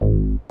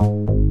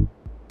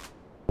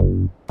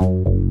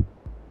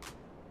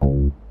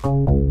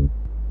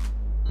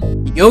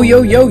Yo,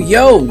 yo, yo,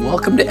 yo!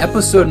 Welcome to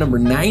episode number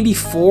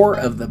 94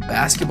 of the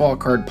Basketball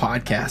Card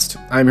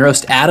Podcast. I'm your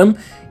host, Adam.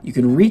 You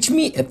can reach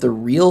me at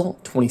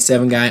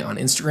TheReal27Guy on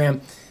Instagram.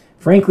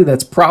 Frankly,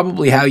 that's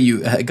probably how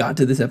you got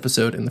to this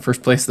episode in the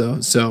first place, though.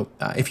 So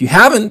if you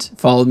haven't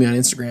followed me on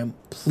Instagram,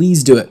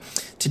 please do it.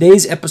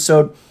 Today's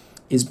episode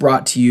is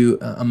brought to you,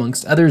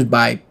 amongst others,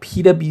 by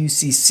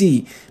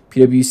PWCC.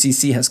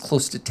 PWCC has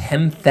close to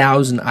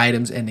 10,000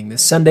 items ending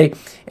this Sunday.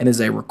 And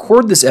as I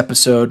record this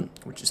episode,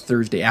 which is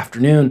Thursday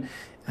afternoon,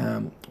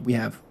 we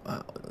have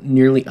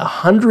nearly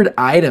 100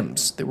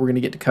 items that we're going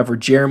to get to cover.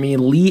 Jeremy,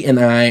 Lee, and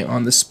I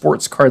on the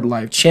Sports Card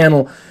Live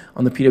channel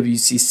on the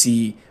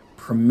PWCC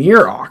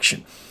Premier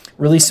Auction.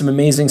 Really some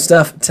amazing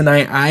stuff.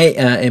 Tonight, I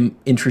am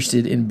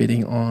interested in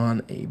bidding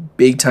on a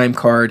big-time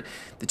card,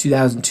 the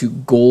 2002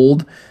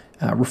 Gold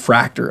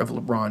Refractor of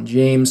LeBron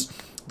James.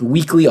 The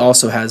weekly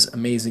also has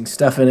amazing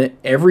stuff in it.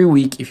 Every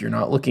week, if you're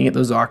not looking at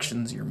those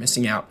auctions, you're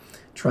missing out.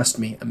 Trust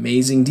me,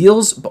 amazing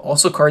deals, but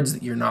also cards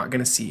that you're not going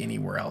to see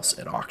anywhere else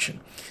at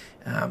auction.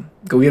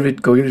 Go give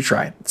it a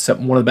try. It's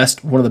one of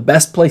the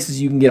best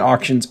places you can get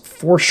auctions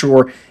for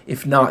sure,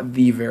 if not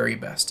the very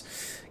best.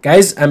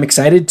 Guys, I'm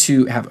excited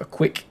to have a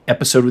quick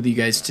episode with you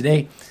guys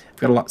today. I've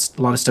got a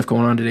lot of stuff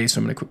going on today, so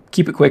I'm going to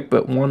keep it quick,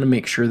 but want to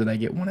make sure that I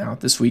get one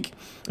out this week.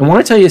 I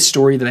want to tell you a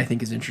story that I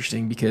think is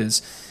interesting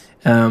because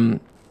I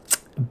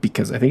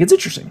think it's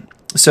interesting.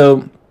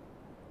 So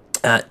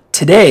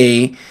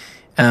today,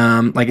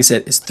 like I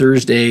said, is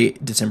Thursday,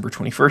 December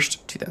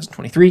 21st,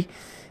 2023.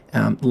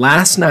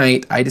 Last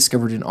night, I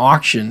discovered an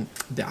auction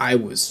that I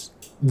was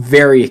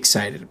very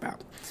excited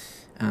about.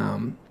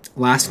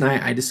 Last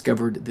night, I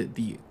discovered that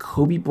the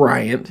Kobe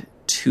Bryant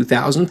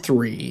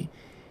 2003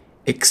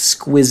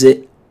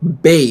 exquisite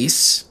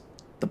base,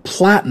 the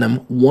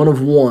platinum 1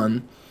 of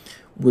 1,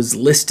 was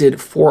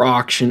listed for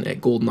auction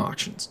at Golden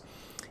Auctions.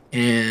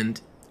 And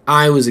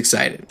I was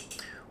excited.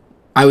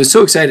 I was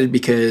so excited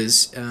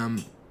because,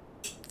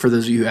 for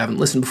those of you who haven't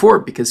listened before,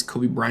 because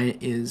Kobe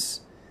Bryant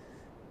is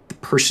the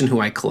person who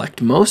I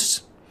collect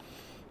most,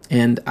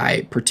 and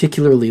I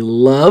particularly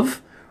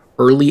love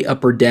early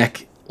upper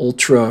deck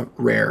ultra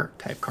rare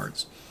type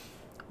cards.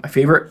 My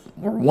favorite,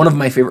 or one of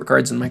my favorite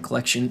cards in my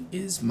collection,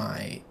 is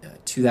my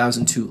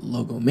 2002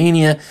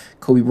 Logomania.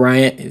 Kobe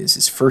Bryant. It is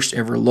his first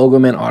ever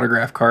Logoman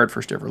autograph card,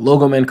 first ever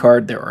Logoman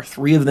card. There are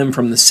 3 of them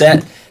from the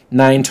set,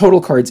 9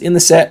 total cards in the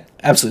set.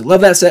 Absolutely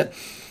love that set.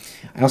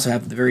 I also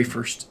have the very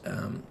first,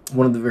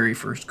 one of the very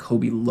first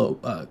Kobe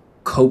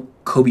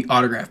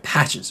autograph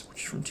patches,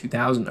 which is from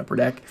 2000 Upper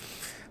Deck.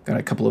 Got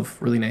a couple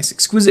of really nice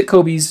exquisite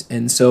Kobe's,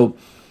 and so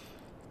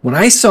when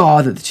I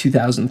saw that the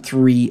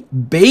 2003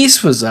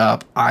 base was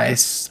up, I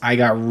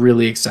got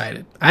really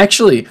excited. I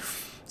actually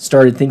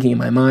started thinking in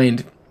my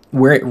mind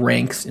where it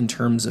ranks in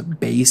terms of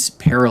base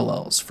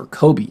parallels for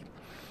Kobe,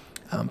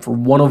 for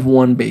 1 of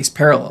 1 base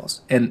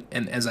parallels. And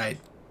as I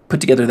put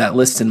together that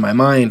list in my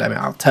mind, I mean,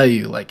 I'll tell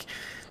you, like,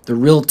 the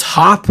real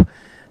top,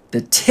 the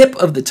tip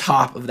of the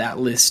top of that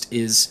list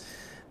is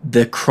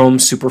the Chrome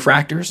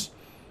Superfractors,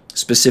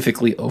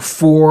 specifically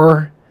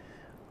 04,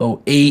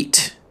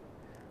 08,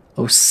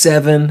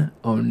 07,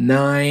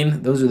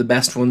 09. Those are the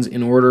best ones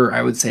in order,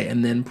 I would say,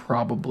 and then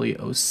probably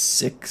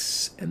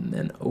 06, and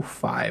then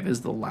 05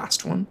 is the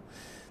last one.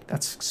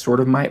 That's sort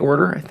of my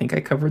order. I think I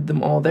covered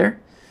them all there.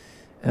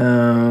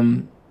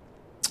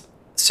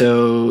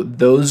 So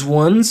those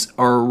ones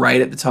are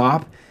right at the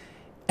top,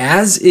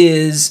 as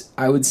is,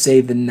 I would say,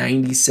 the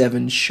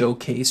 97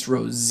 Showcase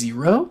Row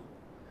 0.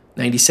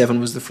 97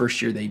 was the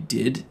first year they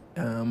did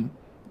 1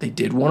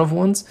 of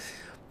 1s.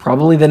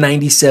 Probably the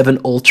 97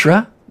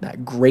 Ultra,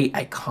 that great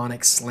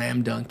iconic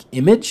slam dunk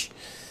image.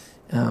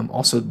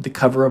 Also the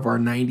cover of our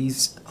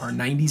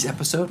 90s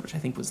episode, which I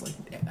think was like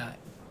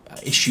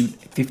issue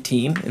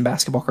 15 in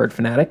Basketball Card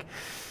Fanatic.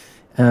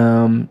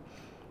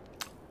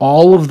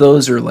 All of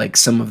those are like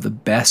some of the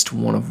best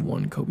 1 of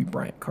 1 Kobe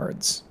Bryant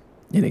cards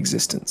in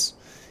existence.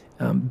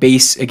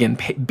 Base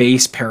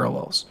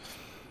parallels.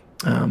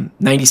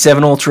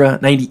 97 Ultra,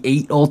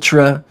 98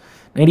 Ultra.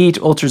 98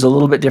 Ultra is a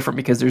little bit different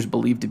because there's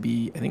believed to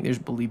be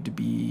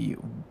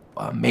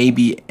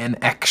maybe an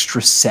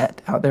extra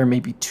set out there,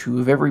 maybe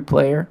 2 of every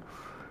player.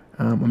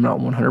 I'm not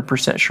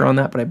 100% sure on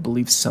that, but I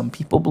believe some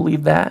people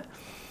believe that.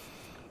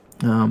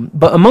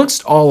 But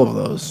amongst all of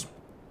those,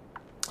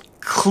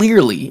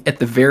 clearly at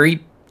the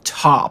very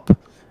top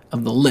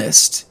of the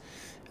list,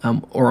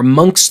 or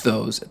amongst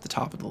those at the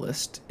top of the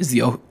list, is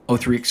the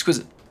 03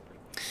 Exquisite.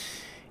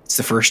 It's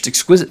the first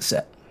Exquisite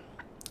set.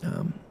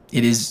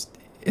 It is,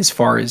 as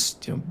far as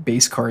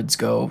base cards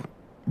go,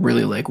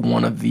 really like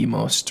one of the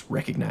most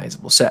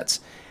recognizable sets.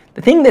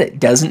 The thing that it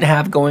doesn't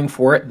have going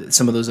for it, that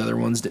some of those other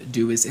ones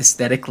do, is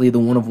aesthetically the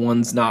 1 of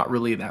 1's not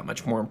really that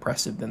much more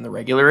impressive than the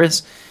regular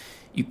is.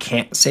 You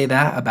can't say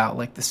that about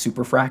like the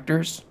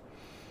Superfractors.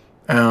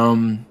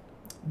 And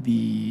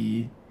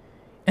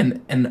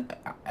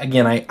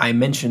again, I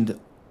mentioned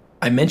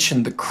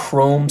the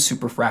Chrome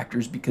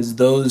Superfractors because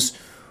those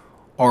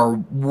are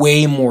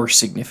way more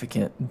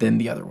significant than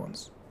the other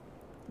ones.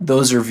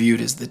 Those are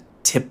viewed as the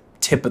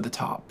tip of the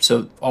top.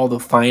 So all the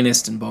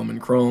finest in Bowman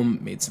Chrome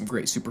made some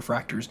great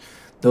superfractors.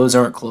 Those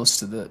aren't close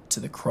to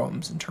the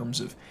chromes in terms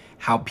of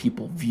how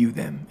people view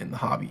them in the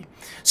hobby.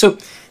 So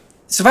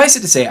suffice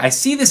it to say, I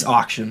see this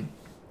auction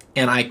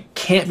and I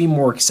can't be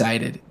more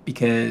excited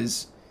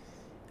because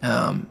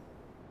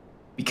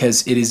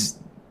it is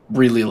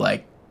really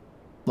like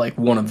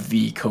one of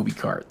the Kobe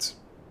cards.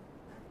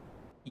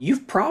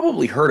 You've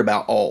probably heard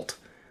about Alt,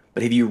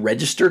 but have you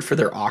registered for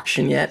their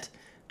auction yet?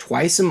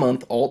 Twice a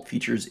month, Alt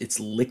features its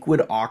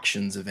Liquid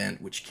Auctions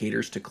event, which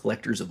caters to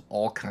collectors of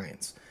all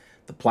kinds.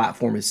 The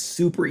platform is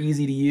super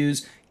easy to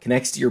use,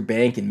 connects to your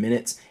bank in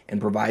minutes, and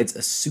provides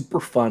a super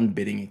fun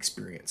bidding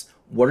experience.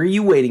 What are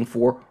you waiting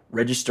for?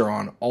 Register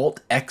on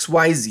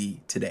AltXYZ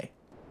today.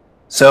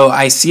 So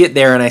I see it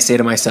there and I say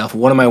to myself,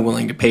 what am I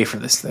willing to pay for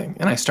this thing?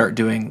 And I start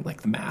doing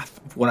like the math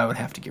of what I would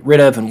have to get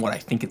rid of and what I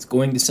think it's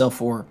going to sell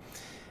for.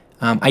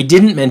 I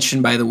didn't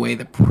mention, by the way,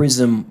 the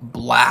Prism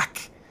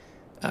Black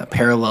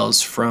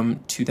parallels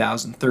from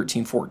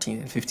 2013, 14,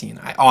 and 15.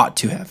 I ought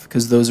to have,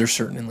 because those are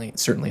certainly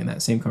in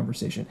that same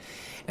conversation.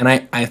 And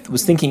I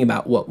was thinking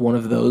about what one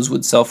of those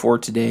would sell for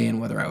today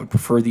and whether I would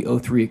prefer the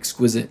 03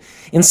 Exquisite.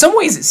 In some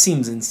ways, it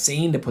seems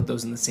insane to put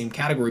those in the same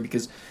category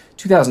because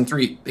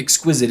 2003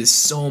 Exquisite is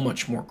so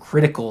much more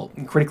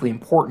critically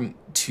important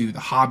to the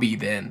hobby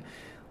than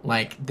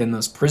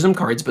those Prism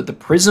cards. But the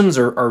Prisms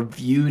are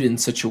viewed in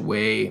such a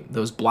way,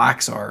 those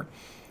blacks are,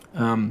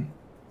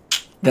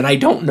 that I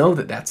don't know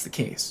that that's the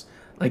case.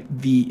 Like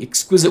the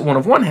Exquisite 1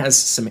 of 1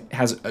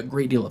 has a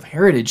great deal of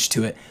heritage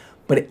to it,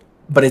 but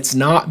it's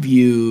not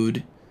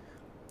viewed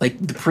like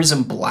the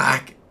Prism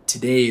Black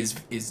today is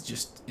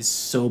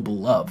so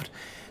beloved.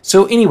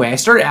 So anyway, I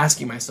started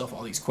asking myself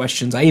all these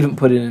questions. I even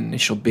put in an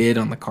initial bid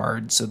on the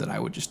card so that I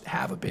would just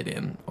have a bid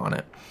in on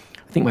it.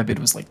 I think my bid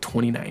was like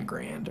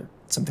 $29,000 or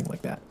something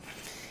like that.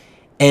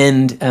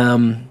 And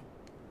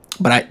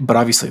but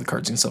obviously the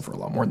card's gonna sell for a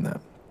lot more than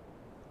that.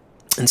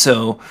 And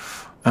so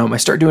I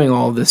start doing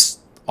all this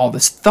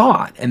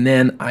thought, and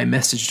then I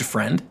messaged a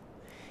friend,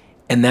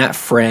 and that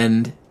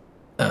friend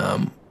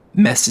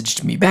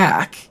messaged me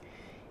back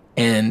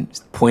and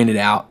pointed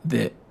out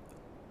that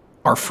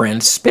our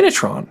friend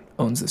Spinatron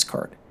owns this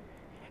card.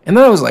 And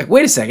then I was like,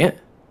 wait a second,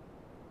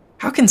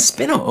 how can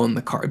Spino own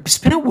the card?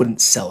 Spino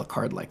wouldn't sell a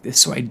card like this.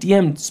 So I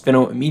DM'd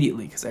Spino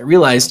immediately because I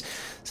realized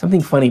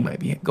something funny might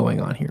be going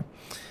on here.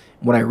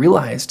 What I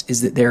realized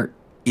is that there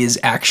is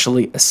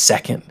actually a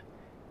second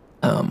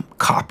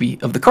copy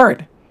of the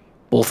card.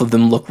 Both of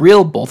them look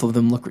real. Both of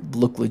them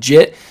look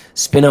legit.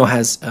 Spino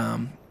has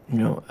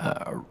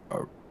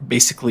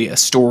basically a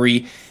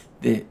story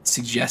that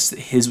suggests that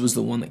his was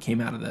the one that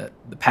came out of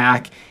the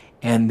pack,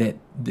 and that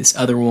this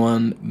other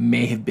one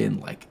may have been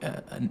like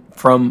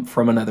from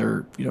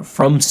another,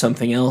 from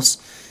something else,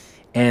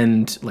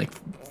 and like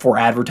for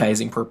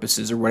advertising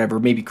purposes or whatever,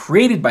 maybe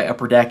created by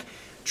Upper Deck.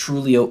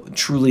 Truly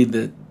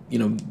the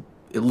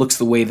it looks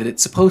the way that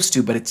it's supposed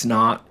to, but it's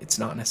not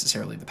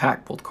necessarily the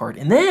pack pulled card.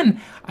 And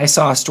then I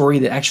saw a story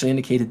that actually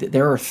indicated that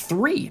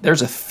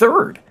there's a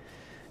third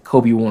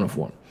Kobe 1 of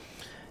 1.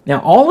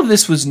 Now all of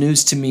this was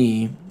news to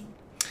me,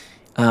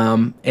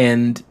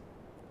 and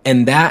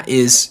that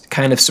is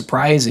kind of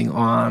surprising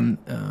on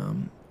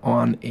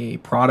a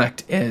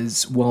product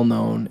as well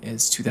known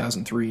as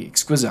 2003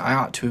 Exquisite. I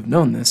ought to have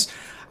known this.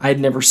 I had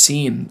never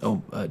seen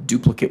a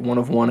duplicate 1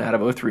 of 1 out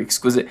of 03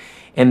 Exquisite,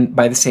 and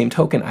by the same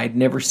token, I'd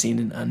never seen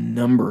an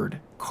unnumbered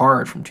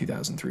card from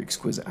 2003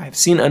 Exquisite. I've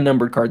seen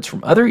unnumbered cards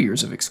from other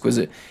years of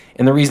Exquisite,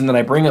 and the reason that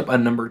I bring up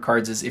unnumbered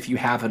cards is if you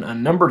have an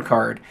unnumbered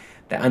card,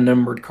 that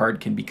unnumbered card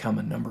can become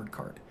a numbered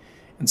card.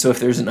 And so if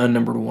there's an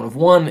unnumbered 1 of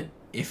 1,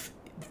 if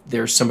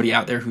there's somebody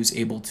out there who's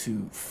able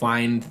to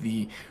find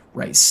the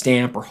right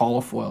stamp or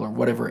holofoil or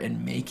whatever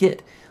and make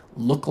it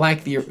look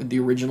like the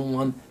original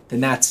one, then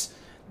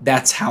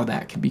that's how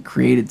that can be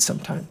created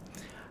sometime.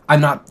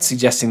 I'm not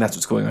suggesting that's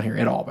what's going on here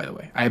at all, by the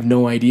way. I have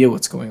no idea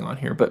what's going on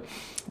here. But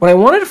what I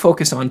wanted to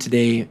focus on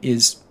today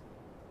is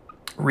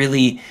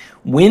really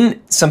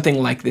when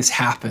something like this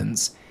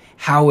happens,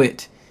 how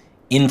it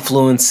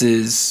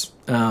influences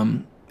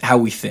how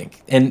we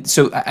think. And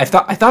so I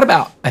thought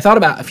about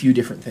a few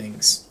different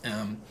things.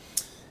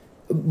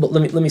 But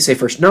let me say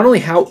first, not only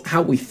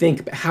how we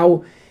think, but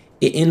how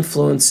it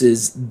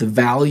influences the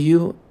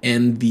value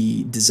and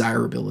the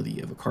desirability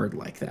of a card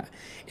like that.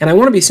 And I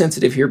want to be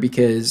sensitive here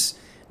because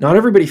not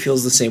everybody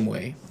feels the same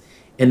way,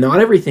 and not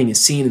everything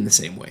is seen in the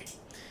same way.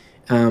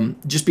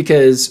 Just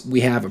because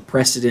we have a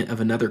precedent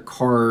of another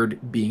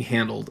card being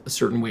handled a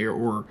certain way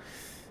or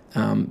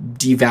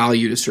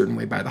devalued a certain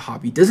way by the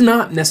hobby does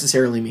not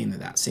necessarily mean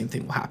that same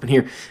thing will happen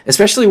here,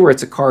 especially where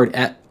it's a card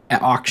at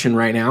auction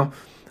right now.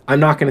 I'm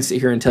not going to sit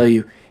here and tell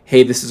you,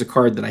 hey, this is a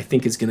card that I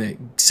think is going to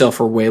sell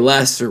for way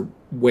less or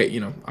way,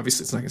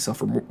 obviously it's not going to sell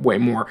for way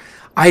more.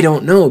 I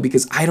don't know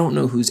because I don't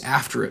know who's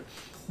after it.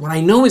 What I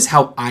know is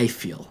how I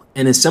feel.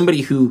 And as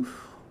somebody who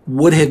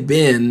would have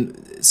been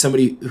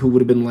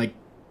like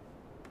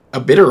a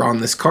bidder on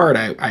this card,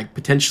 I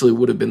potentially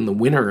would have been the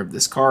winner of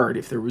this card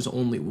if there was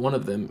only one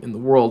of them in the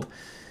world.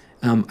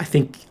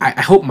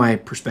 I hope my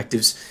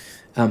perspectives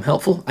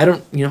helpful.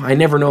 I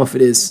never know if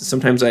it is.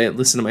 Sometimes I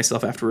listen to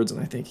myself afterwards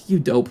and I think, you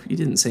dope, you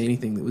didn't say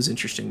anything that was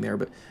interesting there,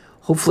 but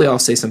hopefully I'll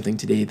say something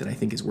today that I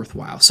think is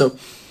worthwhile. So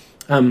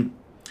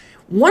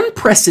one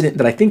precedent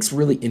that I think is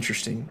really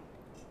interesting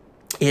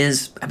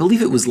is, I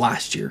believe it was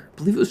last year, I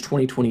believe it was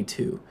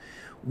 2022,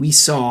 we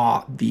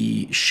saw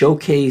the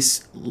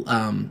showcase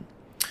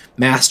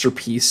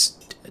masterpiece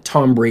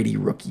Tom Brady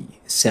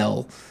rookie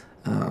sell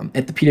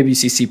at the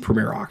PWCC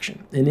Premier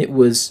Auction. And it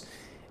was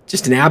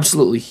just an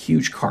absolutely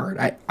huge card.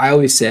 I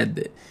always said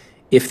that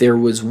if there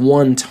was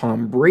one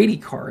Tom Brady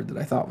card that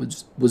I thought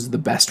was the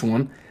best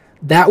one,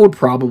 that would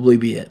probably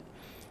be it.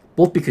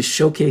 Both because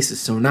Showcase is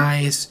so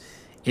nice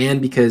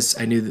and because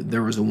I knew that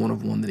there was a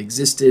one-of-one that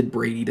existed.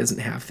 Brady doesn't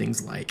have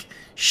things like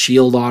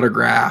Shield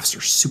autographs or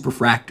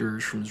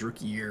superfractors from his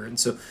rookie year. And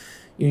so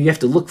you have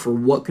to look for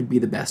what could be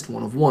the best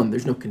one-of-one.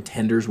 There's no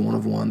Contenders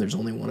one-of-one. There's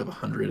only one of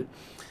 100.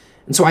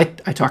 And so I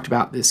talked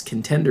about this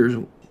Contenders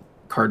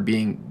card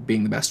being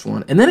the best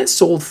one. And then it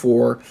sold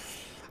for,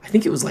 I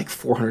think it was like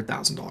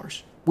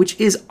 $400,000, which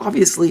is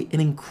obviously an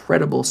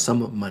incredible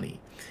sum of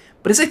money.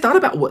 But as I thought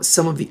about what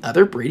some of the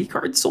other Brady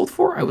cards sold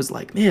for, I was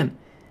like, man,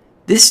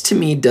 this to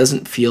me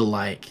doesn't feel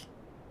like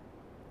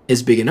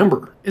as big a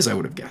number as I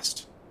would have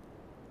guessed.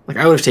 Like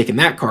I would have taken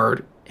that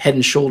card head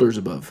and shoulders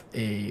above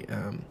a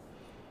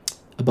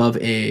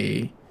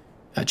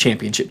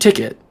championship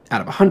ticket out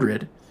of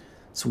 100.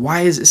 So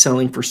why is it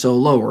selling for so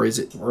low? Or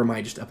am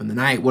I just up in the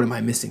night? What am I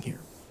missing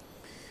here?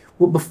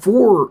 Well,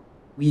 before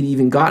we had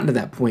even gotten to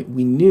that point,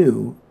 we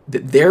knew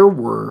that there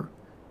were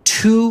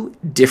two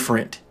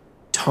different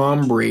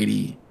Tom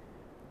Brady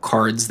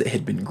cards that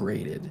had been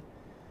graded.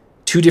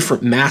 Two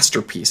different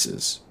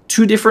masterpieces.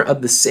 Two different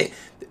of the same.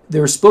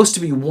 There was supposed to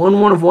be one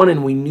of one,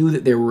 and we knew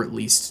that there were at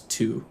least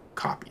two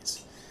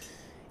copies.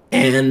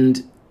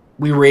 And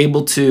we were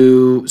able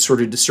to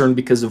sort of discern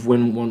because of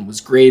when one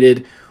was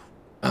graded,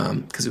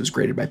 because it was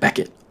graded by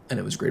Beckett, and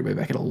it was graded by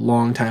Beckett a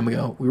long time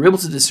ago. We were able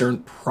to discern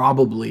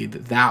probably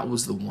that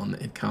was the one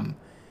that had come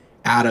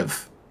out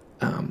of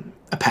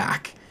a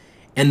pack,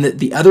 and that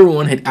the other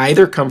one had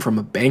either come from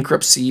a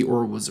bankruptcy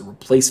or was a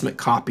replacement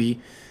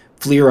copy.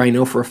 Fleer, I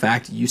know for a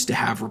fact, used to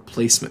have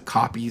replacement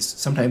copies,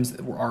 sometimes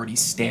that were already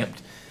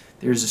stamped.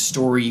 There's a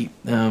story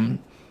that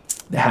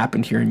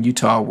happened here in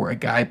Utah where a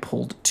guy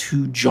pulled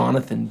two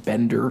Jonathan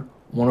Bender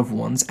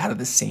one-of-ones out of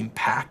the same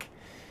pack.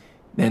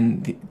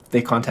 Then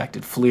they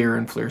contacted Fleer,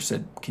 and Fleer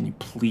said, "Can you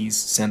please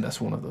send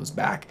us one of those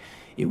back?"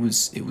 It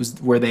was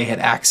where they had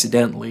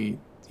accidentally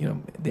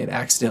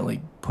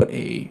put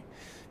a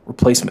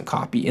replacement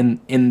copy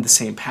in the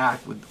same pack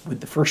with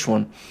the first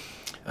one,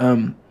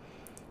 and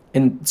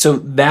so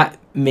that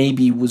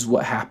maybe was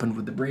what happened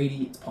with the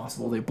Brady. It's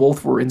possible they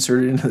both were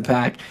inserted into the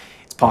pack.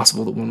 It's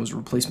possible that one was a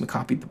replacement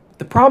copy.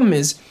 The problem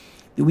is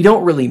that we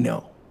don't really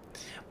know.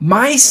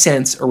 My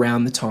sense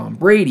around the Tom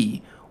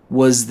Brady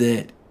was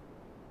that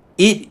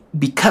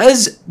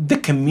because the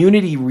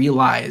community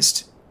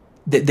realized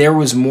that there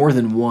was more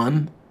than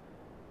one,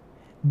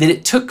 that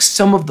it took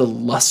some of the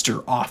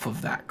luster off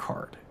of that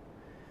card.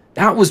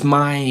 That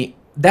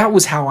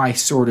was how I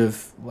sort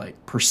of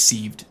like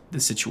perceived the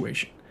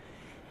situation.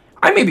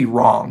 I may be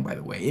wrong, by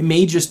the way. It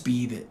may just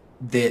be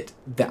that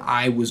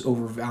I was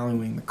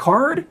overvaluing the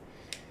card,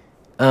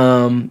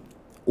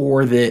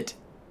 or that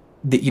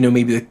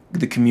maybe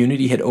the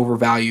community had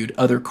overvalued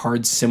other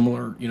cards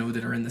similar,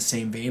 that are in the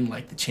same vein,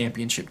 like the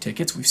championship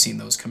tickets. We've seen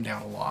those come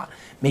down a lot.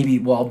 Maybe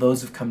while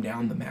those have come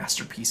down, the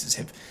masterpieces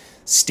have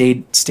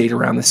stayed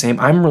around the same.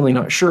 I'm really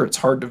not sure. It's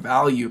hard to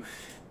value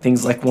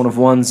things like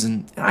one-of-ones,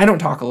 and I don't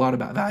talk a lot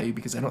about value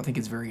because I don't think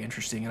it's very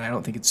interesting and I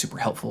don't think it's super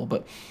helpful,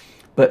 but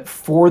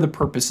for the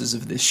purposes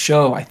of this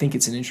show, I think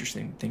it's an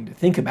interesting thing to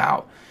think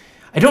about.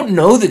 I don't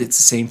know that it's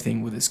the same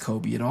thing with this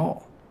Kobe at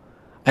all.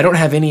 I don't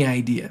have any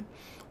idea.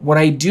 What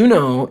I do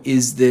know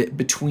is that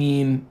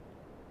between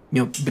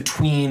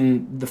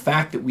the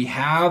fact that we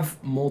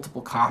have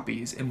multiple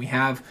copies and we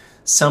have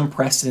some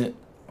precedent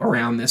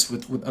around this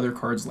with other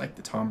cards like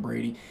the Tom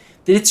Brady,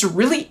 that it's a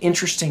really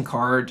interesting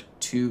card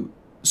to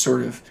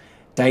sort of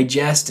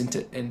digest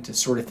and to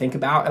sort of think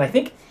about. And I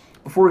think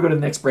before we go to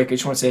the next break, I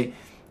just want to say,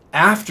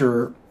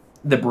 after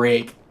the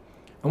break,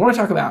 I want to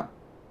talk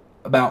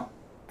about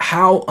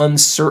how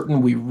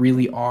uncertain we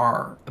really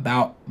are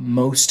about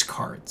most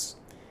cards.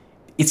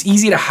 It's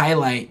easy to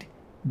highlight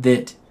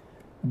that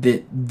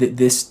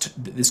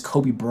this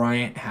Kobe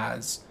Bryant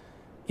has,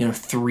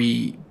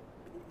 three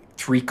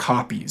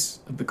copies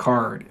of the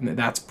card, and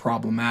that's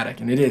problematic,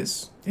 and it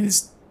is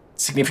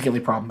significantly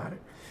problematic.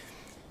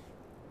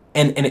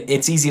 And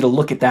it's easy to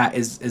look at that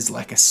as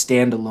like a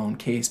standalone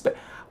case, but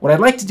what I'd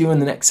like to do in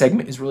the next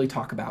segment is really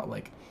talk about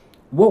like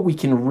what we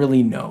can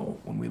really know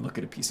when we look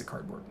at a piece of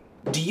cardboard.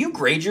 Do you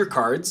grade your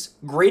cards?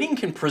 Grading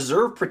can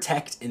preserve,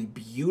 protect, and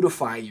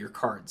beautify your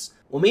cards.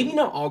 Well, maybe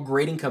not all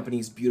grading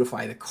companies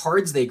beautify the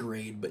cards they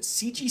grade, but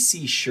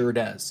CGC sure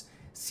does.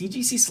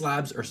 CGC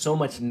slabs are so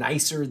much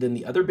nicer than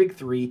the other big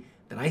three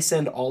that I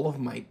send all of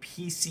my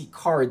PC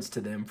cards to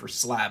them for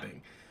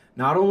slabbing.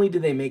 Not only do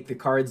they make the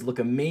cards look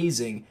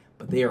amazing,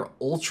 but they are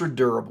ultra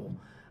durable.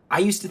 I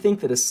used to think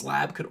that a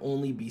slab could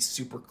only be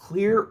super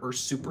clear or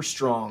super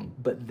strong,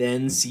 but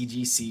then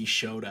CGC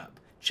showed up.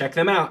 Check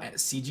them out at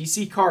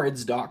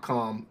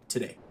cgccards.com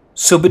today.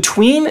 So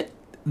between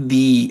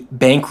the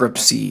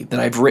bankruptcy that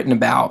I've written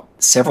about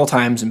several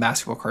times in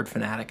Basketball Card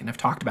Fanatic, and I've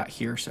talked about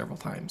here several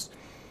times,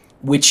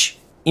 which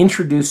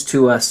introduced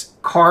to us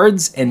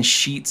cards and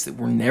sheets that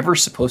were never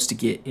supposed to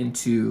get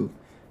into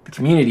the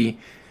community,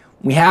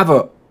 we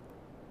have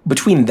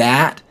between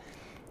that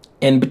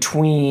and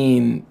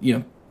between,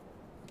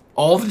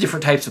 all the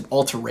different types of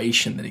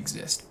alteration that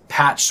exist,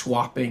 patch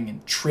swapping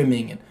and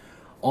trimming and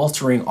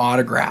altering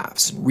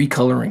autographs and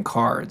recoloring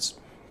cards.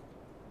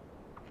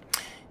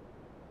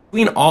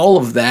 Between all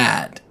of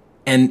that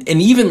and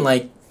even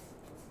like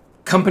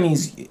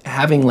companies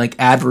having like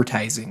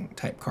advertising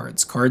type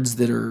cards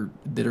that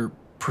are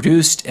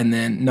produced and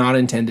then not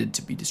intended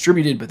to be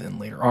distributed, but then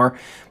later are,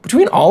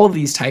 between all of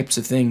these types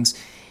of things,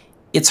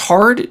 it's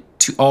hard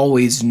to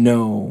always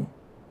know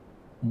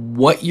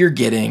what you're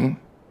getting.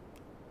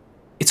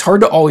 It's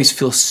hard to always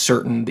feel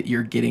certain that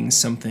you're getting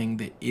something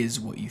that is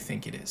what you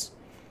think it is.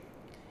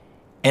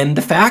 And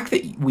the fact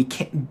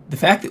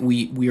that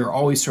we are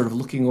always sort of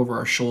looking over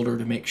our shoulder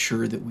to make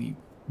sure that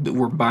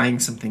we're buying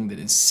something that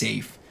is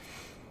safe,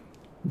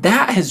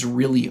 that has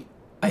really,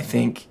 I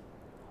think,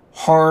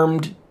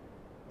 harmed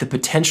the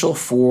potential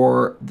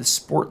for the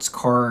sports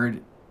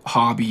card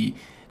hobby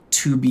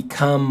to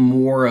become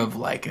more of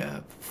like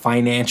a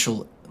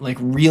financial, like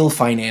real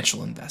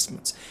financial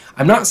investments.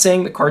 I'm not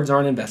saying that cards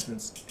aren't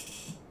investments.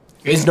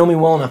 You guys know me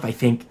well enough, I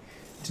think,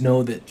 to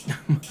know that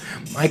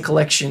my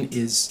collection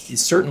is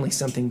certainly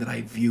something that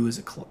I view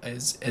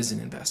as an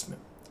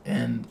investment,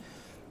 and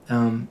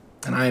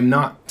I am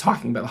not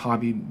talking about the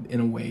hobby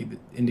in a way that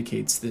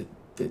indicates that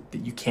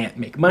you can't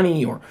make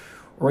money or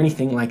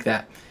anything like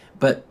that.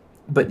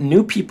 But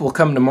new people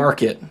come to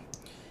market,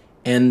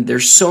 and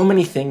there's so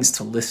many things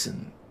to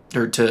listen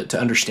or to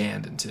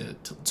understand, and to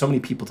so many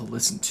people to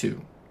listen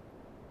to,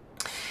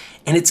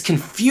 and it's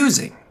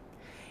confusing.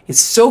 It's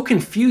so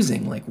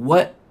confusing, like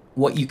what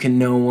you can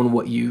know and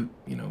what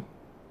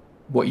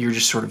what you're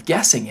just sort of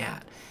guessing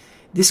at.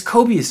 This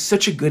Kobe is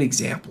such a good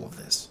example of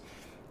this.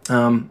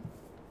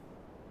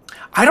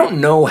 I don't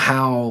know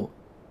how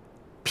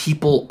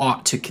people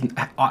ought to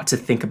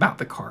think about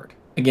the card.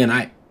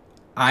 Again,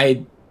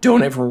 I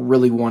don't ever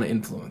really want to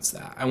influence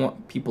that. I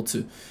want people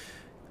to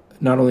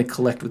not only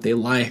collect what they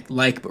like,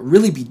 but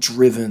really be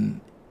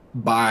driven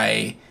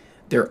by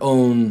their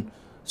own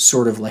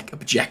sort of like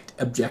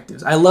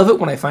objectives. I love it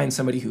when I find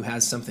somebody who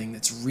has something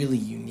that's really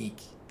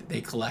unique that they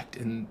collect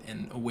in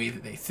a way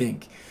that they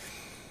think.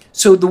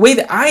 So the way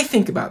that I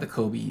think about the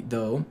Kobe,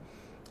 though,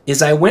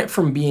 is I went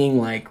from being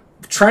like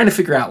trying to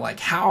figure out like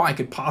how I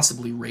could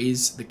possibly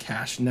raise the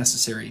cash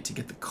necessary to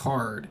get the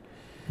card,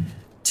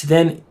 to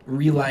then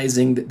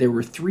realizing that there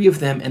were 3 of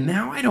them, and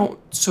now I don't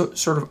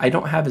I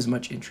don't have as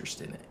much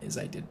interest in it as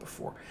I did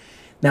before.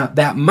 Now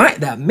that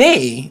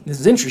may this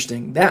is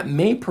interesting, that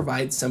may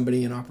provide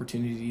somebody an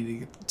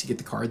opportunity to get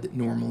the card that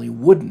normally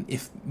wouldn't,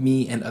 if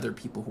me and other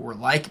people who are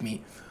like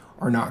me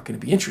are not going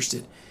to be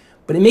interested.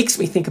 But it makes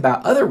me think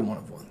about other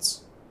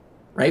one-of-ones,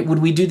 right? Would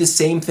we do the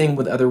same thing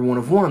with other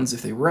one-of-ones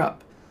if they were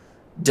up?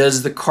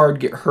 Does the card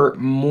get hurt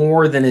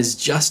more than is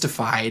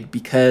justified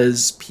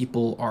because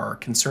people are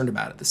concerned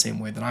about it the same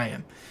way that I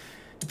am?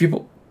 Do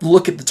people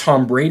look at the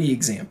Tom Brady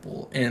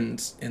example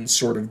and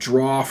sort of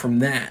draw from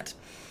that?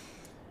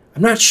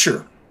 I'm not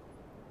sure.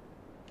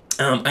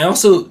 I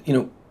also,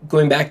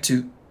 going back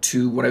to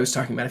what I was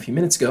talking about a few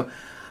minutes ago,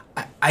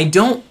 I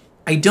don't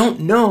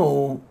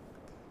know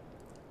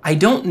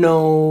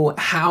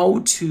how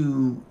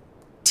to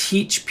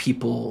teach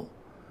people.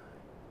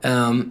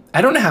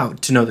 I don't know how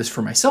to know this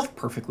for myself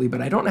perfectly,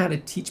 but I don't know how to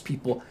teach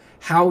people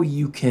how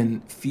you can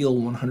feel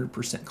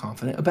 100%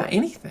 confident about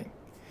anything.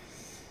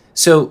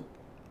 So,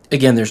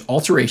 again, there's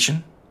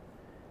alteration.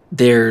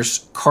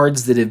 There's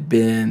cards that have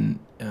been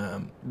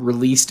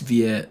released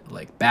via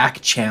like back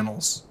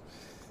channels,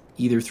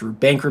 either through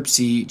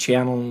bankruptcy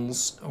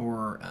channels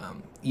or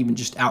even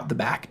just out the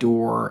back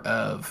door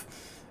of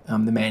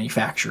the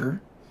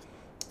manufacturer.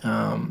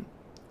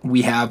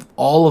 We have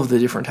all of the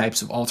different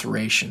types of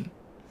alteration.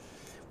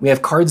 We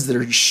have cards that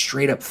are just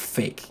straight up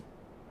fake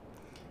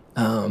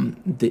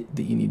that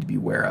you need to be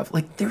aware of.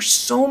 Like, there's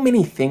so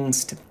many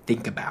things to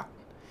think about.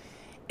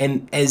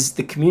 And as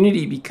the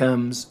community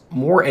becomes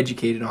more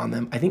educated on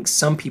them, I think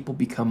some people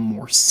become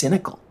more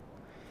cynical.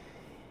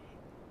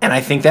 And I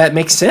think that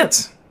makes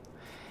sense.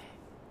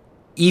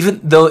 Even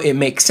though it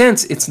makes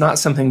sense, it's not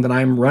something that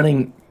I'm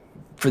running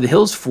for the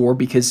hills for,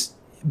 because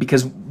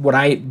what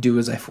I do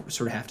is I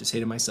sort of have to say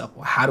to myself,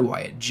 well, how do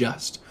I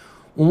adjust?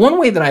 Well, one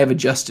way that I have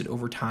adjusted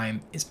over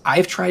time is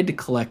I've tried to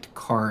collect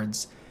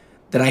cards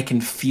that I can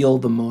feel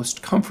the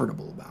most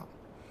comfortable about.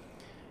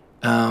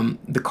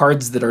 The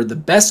cards that are the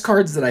best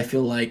cards that I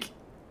feel like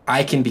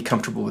I can be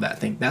comfortable with that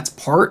thing. That's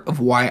part of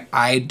why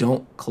I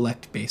don't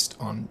collect based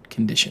on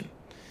condition.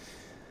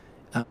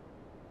 I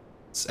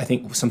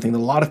think something that a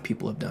lot of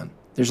people have done.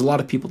 There's a lot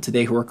of people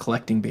today who are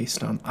collecting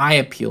based on eye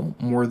appeal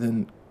more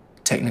than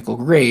technical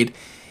grade.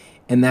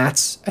 And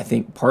that's, I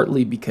think,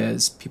 partly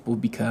because people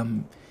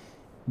become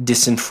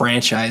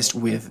disenfranchised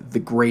with the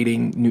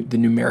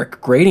numeric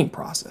grading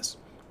process.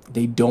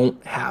 They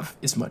don't have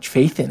as much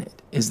faith in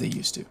it as they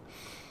used to.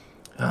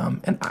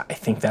 And I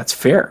think that's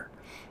fair.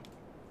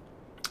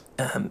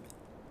 At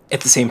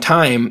the same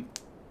time,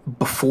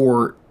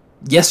 before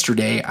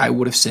yesterday, I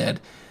would have said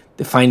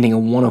that finding a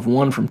 1 of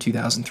 1 from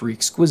 2003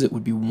 Exquisite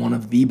would be one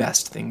of the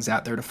best things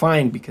out there to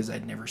find, because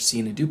I'd never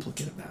seen a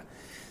duplicate of that.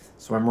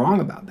 So I'm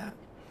wrong about that.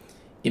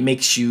 It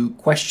makes you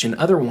question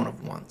other 1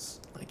 of 1s.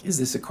 Like, is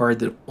this a card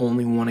that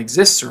only one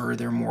exists, or are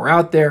there more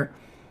out there?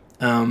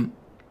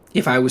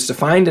 If I was to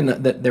find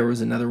that there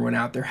was another one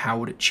out there, how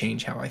would it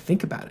change how I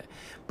think about it?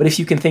 But if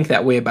you can think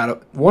that way about a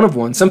 1 of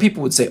 1, some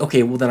people would say,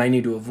 okay, well then I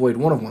need to avoid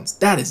 1 of 1s.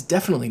 That is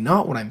definitely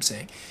not what I'm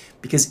saying.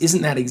 Because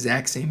isn't that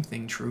exact same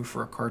thing true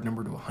for a card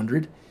number to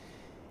 100?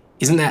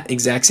 Isn't that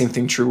exact same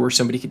thing true where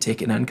somebody could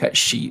take an uncut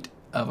sheet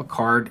of a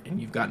card and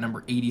you've got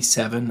number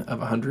 87 of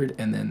 100,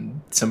 and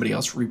then somebody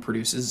else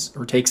reproduces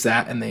or takes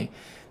that and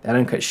that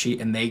uncut sheet,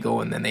 and they go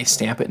and then they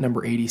stamp it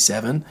number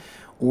 87?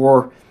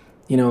 Or,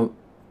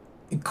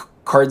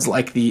 cards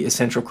like the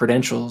Essential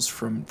Credentials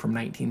from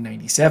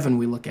 1997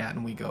 we look at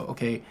and we go,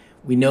 okay,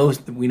 we know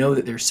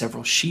that there's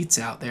several sheets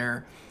out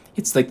there.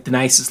 It's like the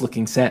nicest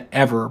looking set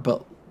ever,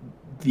 but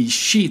these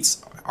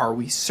sheets, are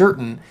we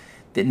certain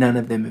that none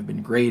of them have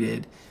been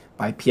graded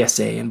by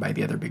PSA and by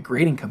the other big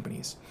grading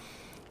companies?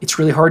 It's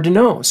really hard to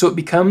know. So it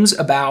becomes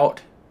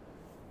about,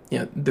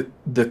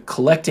 the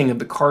collecting of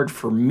the card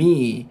for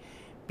me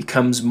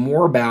becomes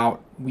more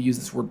about, we use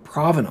this word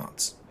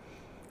provenance.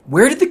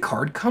 Where did the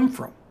card come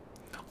from?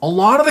 A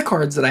lot of the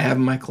cards that I have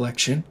in my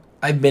collection,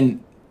 I've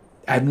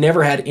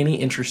never had any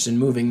interest in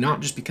moving, not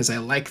just because I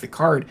like the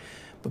card,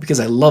 but because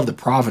I love the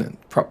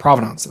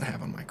provenance that I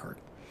have on my card.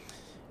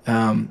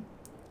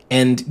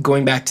 And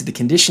going back to the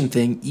condition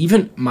thing,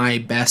 even my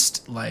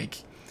best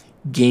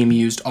game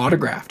used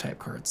autograph type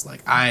cards,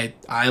 I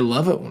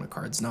love it when a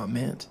card's not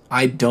mint.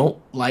 I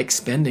don't like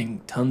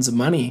spending tons of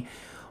money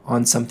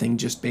on something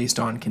just based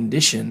on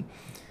condition.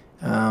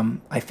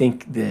 I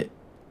think that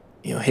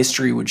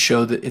history would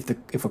show that if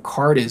a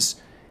card is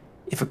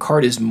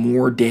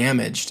more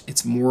damaged,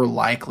 it's more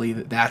likely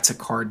that that's a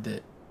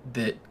card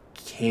that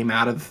came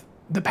out of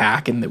the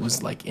pack and that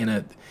was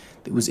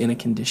in a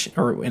condition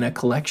or in a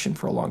collection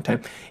for a long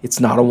time. It's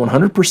not a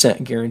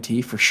 100%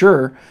 guarantee for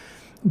sure,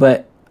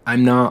 but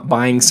I'm not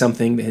buying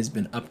something that has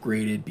been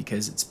upgraded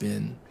because it's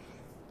been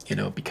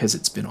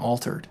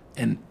altered.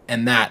 And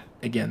that,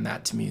 again,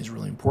 that to me is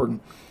really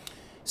important.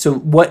 So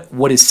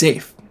what is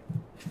safe?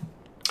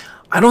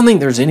 I don't think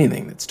there's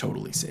anything that's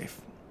totally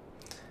safe.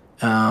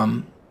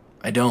 I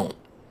don't.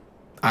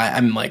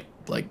 I'm like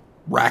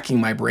racking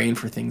my brain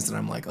for things that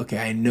I'm like, okay,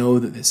 I know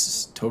that this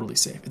is totally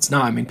safe. It's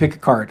not. I mean, pick a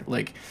card.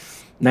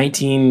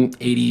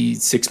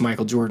 1986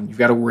 Michael Jordan. You've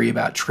got to worry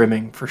about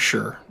trimming for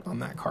sure on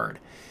that card.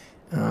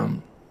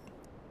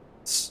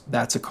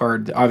 That's a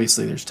card that,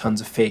 obviously there's tons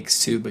of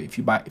fakes too, but if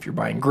you're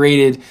buying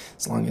graded,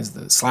 as long as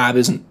the slab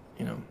isn't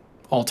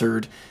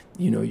altered,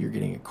 you're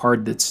getting a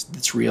card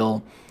that's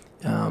real.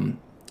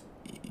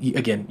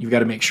 Again, you've got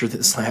to make sure that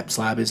the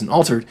slab isn't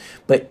altered,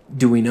 but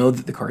do we know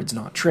that the card's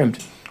not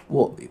trimmed?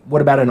 Well,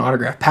 what about an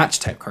autograph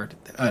patch type card?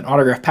 An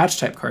autograph patch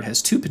type card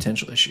has two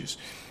potential issues.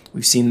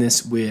 We've seen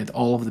this with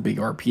all of the big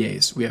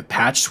RPAs. We have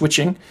patch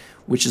switching,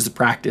 which is the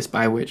practice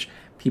by which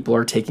people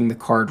are taking the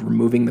card,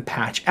 removing the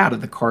patch out of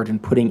the card,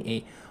 and putting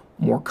a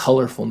more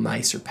colorful,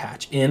 nicer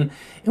patch in.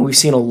 And we've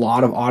seen a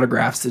lot of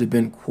autographs that have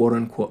been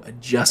quote-unquote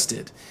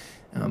adjusted.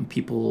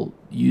 People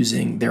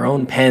using their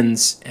own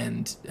pens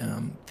and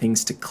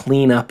things to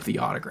clean up the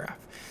autograph.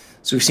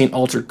 So we've seen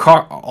altered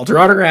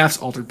autographs,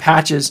 altered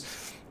patches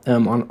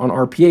on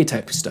RPA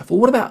type of stuff. Well,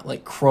 what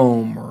about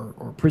Chrome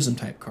or Prism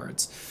type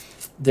cards?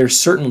 There's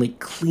certainly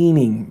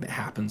cleaning that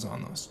happens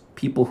on those.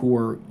 People who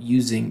are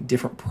using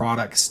different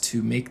products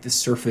to make the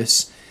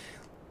surface,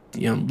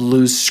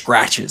 lose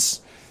scratches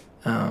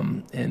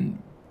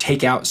and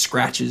take out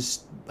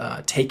scratches,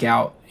 take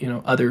out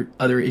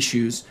other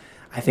issues.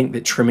 I think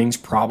that trimming's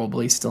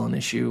probably still an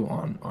issue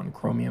on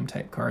chromium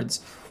type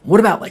cards. What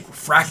about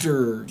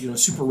refractor,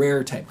 super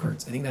rare type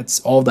cards? I think that's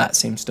all that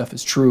same stuff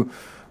is true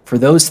for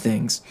those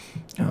things,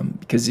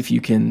 because if you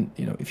can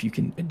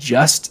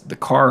adjust the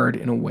card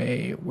in a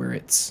way where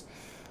it's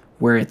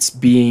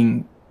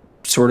being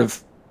sort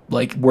of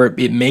where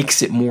it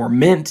makes it more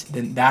mint,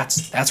 then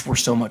that's where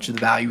so much of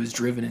the value is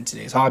driven in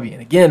today's hobby.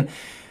 And again,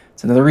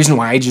 it's another reason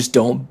why I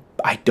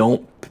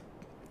don't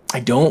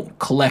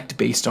collect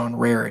based on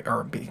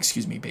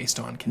based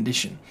on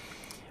condition.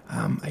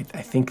 I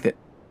think that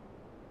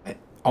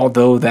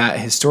although that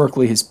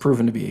historically has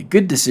proven to be a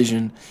good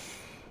decision,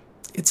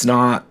 it's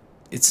not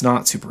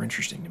super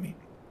interesting to me.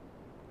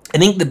 I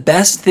think the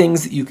best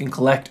things that you can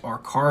collect are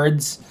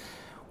cards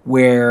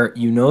where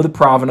the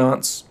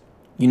provenance,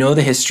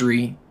 the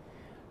history.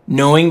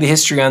 Knowing the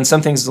history on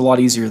some things is a lot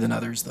easier than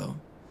others, though.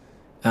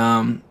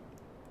 On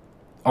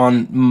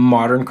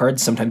modern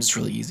cards, sometimes it's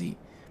really easy.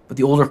 But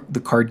the older the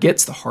card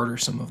gets, the harder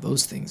some of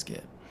those things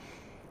get.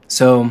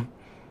 So,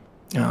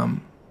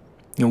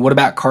 What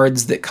about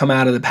cards that come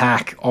out of the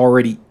pack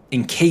already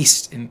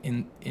encased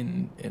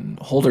in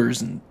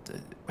holders and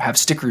have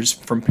stickers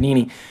from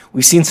Panini?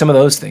 We've seen some of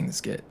those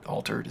things get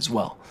altered as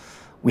well.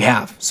 We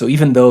have. So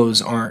even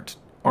those aren't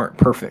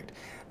perfect.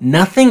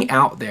 Nothing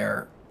out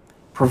there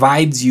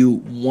provides you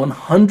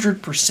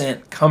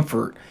 100%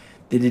 comfort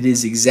that it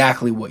is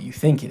exactly what you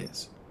think it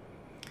is.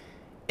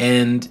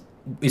 And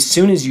as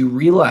soon as you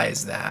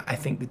realize that, I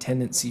think the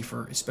tendency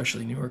for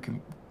especially newer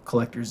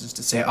collectors is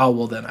to say, oh,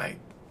 well, then I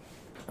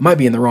might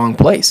be in the wrong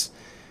place.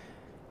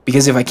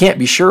 Because if I can't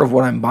be sure of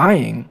what I'm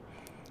buying,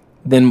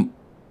 then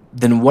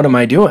what am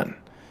I doing?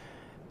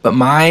 But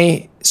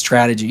my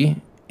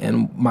strategy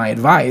and my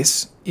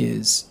advice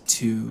is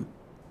to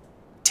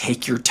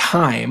take your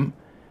time,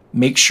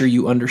 make sure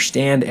you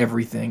understand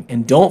everything,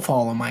 and don't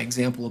follow my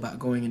example about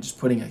going and just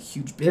putting a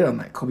huge bid on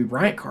that Kobe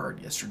Bryant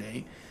card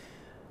yesterday.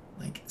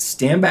 Like,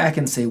 stand back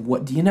and say,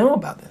 what do you know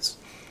about this?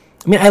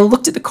 I mean, I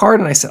looked at the card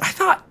and I said, I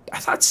thought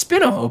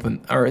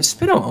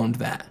Spino owned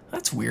that.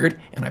 That's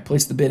weird. And I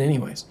placed the bid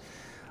anyways.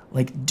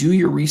 Like, do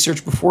your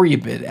research before you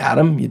bid,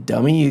 Adam, you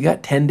dummy. You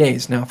got 10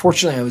 days. Now,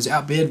 fortunately, I was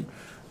outbid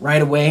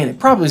right away, and it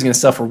probably is going to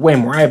sell for way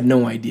more. I have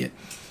no idea.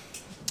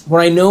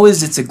 What I know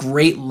is it's a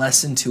great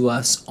lesson to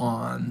us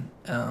on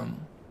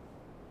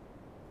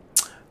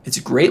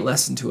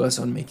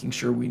making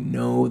sure we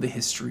know the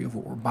history of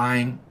what we're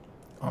buying,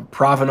 on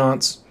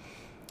provenance.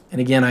 And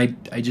again, I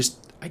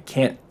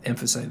can't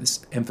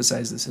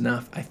emphasize this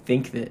enough. I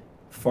think that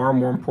far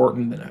more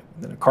important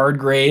than a card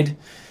grade,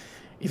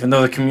 even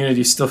though the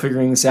community is still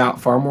figuring this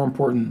out, far more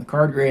important than the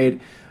card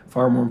grade,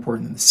 far more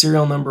important than the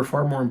serial number,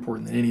 far more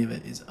important than any of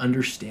it is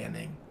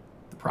understanding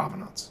the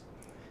provenance.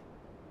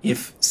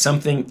 If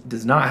something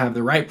does not have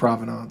the right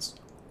provenance,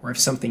 or if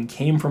something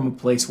came from a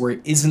place where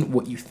it isn't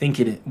what you think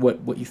it is,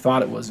 what you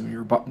thought it was when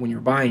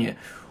you're buying it,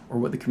 or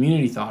what the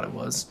community thought it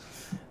was,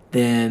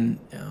 then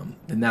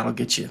that'll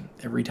get you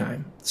every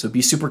time. So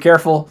be super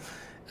careful.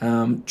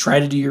 Try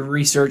to do your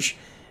research,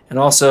 and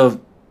also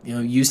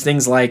use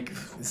things like,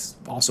 this is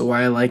also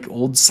why I like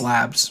old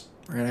slabs.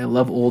 Right? I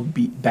love old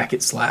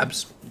Beckett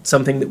slabs.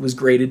 Something that was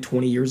graded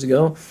 20 years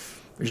ago.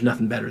 There's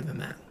nothing better than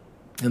that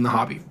in the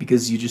hobby,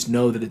 because you just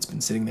know that it's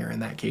been sitting there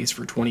in that case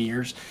for 20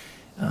 years.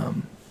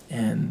 And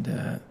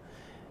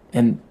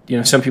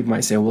some people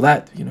might say, well,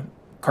 that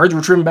cards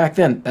were trimmed back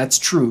then. That's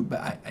true,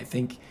 but I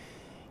think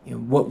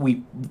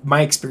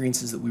my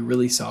experience is that we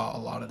really saw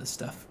a lot of this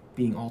stuff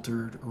being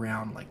altered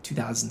around like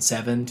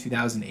 2007,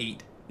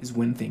 2008 is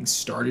when things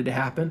started to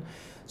happen.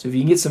 So if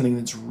you can get something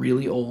that's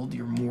really old,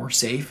 you're more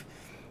safe.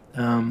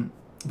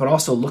 But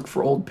also look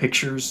for old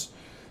pictures,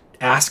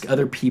 ask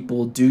other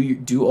people,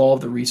 do all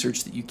of the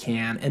research that you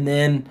can, and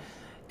then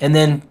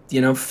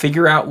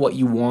figure out what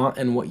you want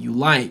and what you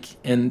like.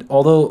 And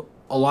although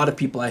a lot of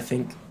people, I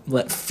think,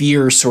 let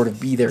fear sort of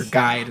be their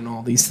guide and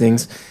all these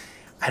things,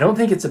 I don't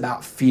think it's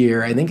about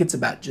fear. I think it's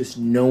about just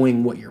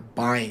knowing what you're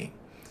buying.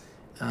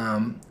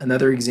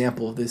 Another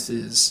example of this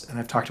is, and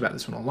I've talked about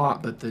this one a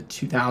lot, but the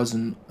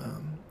 2000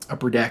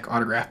 Upper Deck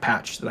autograph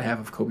patch that I have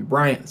of Kobe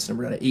Bryant, it's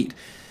numbered out of 8.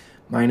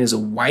 Mine is a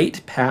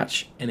white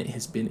patch, and it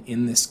has been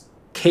in this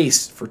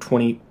case for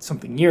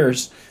 20-something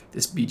years,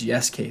 this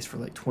BGS case for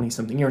like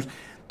 20-something years.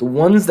 The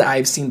ones that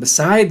I've seen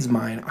besides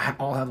mine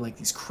all have like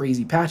these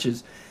crazy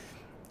patches.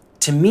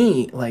 To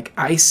me, like,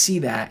 I see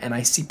that, and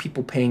I see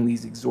people paying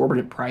these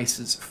exorbitant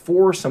prices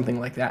for something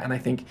like that, and I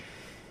think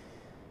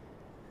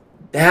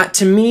that,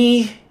 to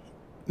me,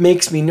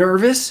 makes me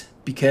nervous,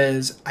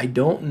 because I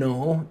don't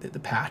know that the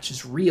patch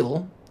is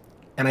real,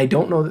 and I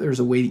don't know that there's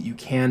a way that you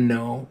can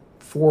know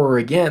for or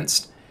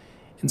against.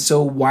 And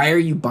so why are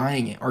you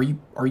buying it? Are you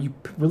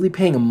really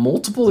paying a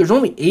multiple? There's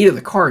only 8 of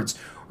the cards.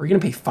 Are you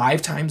going to pay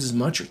 5 times as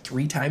much or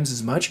 3 times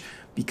as much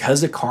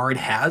because a card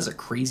has a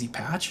crazy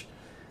patch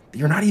that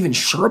you're not even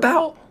sure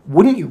about?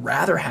 Wouldn't you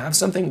rather have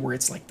something where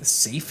it's like the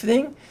safe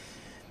thing?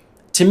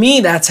 To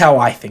me, that's how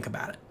I think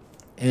about it.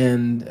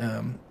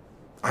 And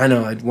I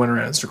know I went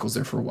around in circles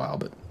there for a while,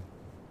 but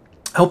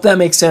I hope that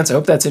makes sense. I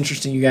hope that's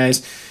interesting, you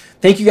guys.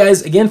 Thank you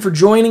guys again for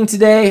joining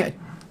today. I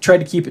tried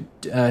to keep it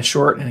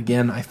short, and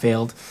again, I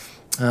failed.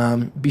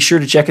 Be sure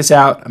to check us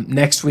out.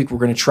 Next week, we're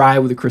going to try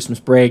with a Christmas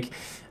break,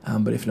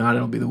 but if not,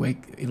 it'll be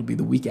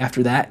the week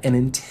after that. And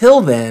until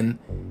then,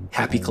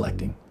 happy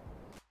collecting.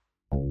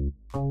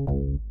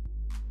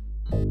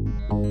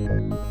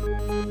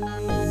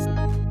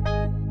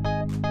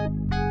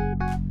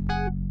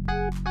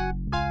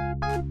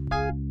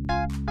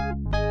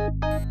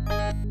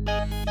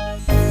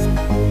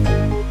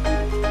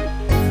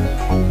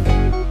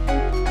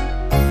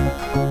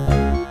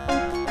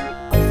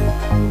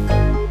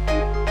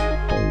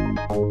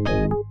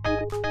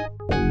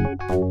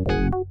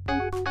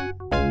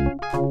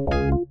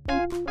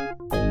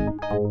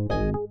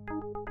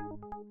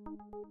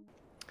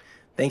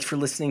 Thanks for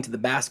listening to the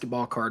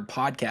Basketball Card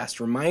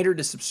Podcast. Reminder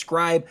to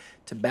subscribe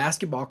to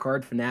Basketball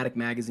Card Fanatic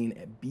Magazine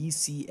at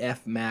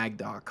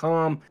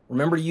bcfmag.com.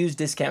 Remember to use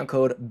discount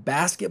code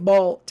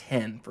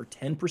BASKETBALL10 for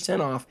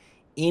 10% off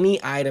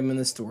any item in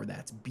the store.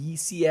 That's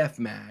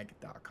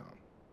bcfmag.com.